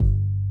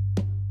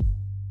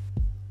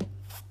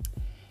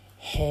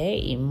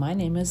Hey, my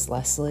name is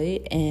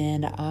Leslie,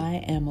 and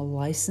I am a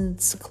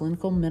licensed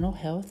clinical mental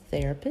health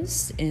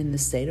therapist in the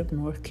state of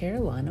North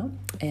Carolina,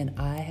 and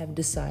I have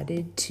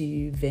decided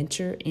to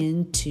venture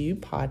into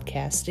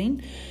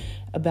podcasting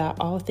about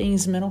all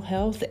things mental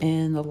health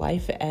and the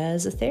life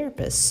as a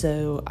therapist.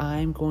 So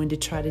I'm going to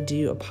try to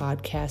do a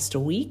podcast a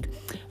week.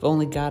 I've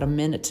only got a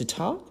minute to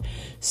talk,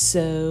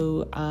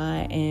 so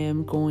I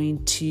am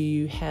going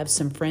to have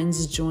some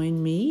friends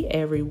join me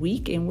every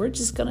week, and we're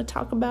just going to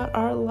talk about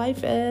our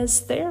life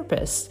as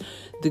therapists,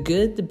 the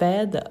good, the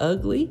bad, the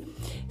ugly.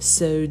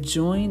 So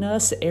join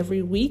us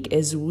every week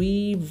as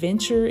we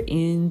venture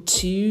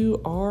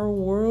into our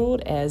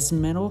world as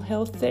mental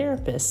health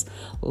therapists.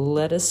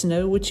 Let us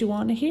know what you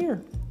want to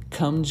hear.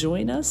 Come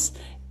join us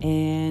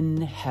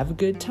and have a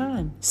good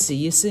time. See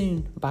you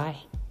soon. Bye.